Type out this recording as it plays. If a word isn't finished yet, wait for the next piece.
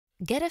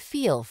Get a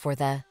feel for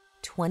the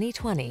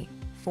 2020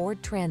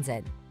 Ford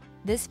Transit.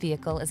 This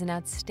vehicle is an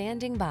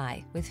outstanding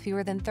buy with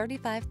fewer than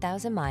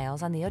 35,000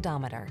 miles on the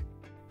odometer.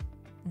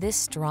 This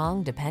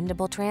strong,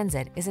 dependable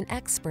Transit is an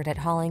expert at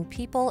hauling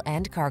people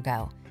and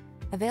cargo.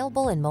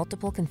 Available in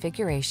multiple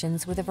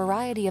configurations with a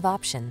variety of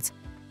options,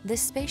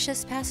 this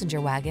spacious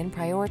passenger wagon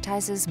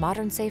prioritizes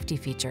modern safety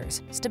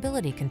features,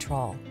 stability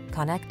control,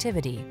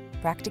 connectivity,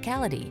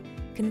 practicality,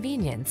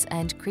 convenience,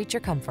 and creature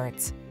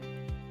comforts.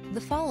 The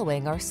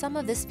following are some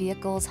of this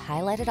vehicle's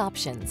highlighted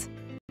options: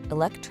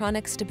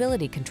 electronic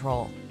stability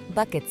control,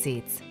 bucket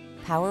seats,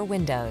 power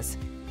windows,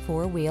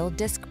 four-wheel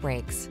disc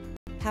brakes,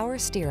 power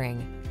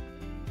steering.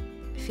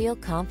 Feel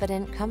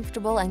confident,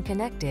 comfortable, and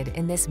connected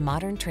in this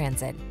modern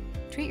Transit.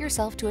 Treat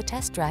yourself to a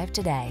test drive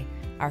today.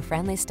 Our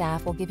friendly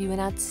staff will give you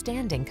an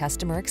outstanding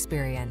customer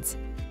experience.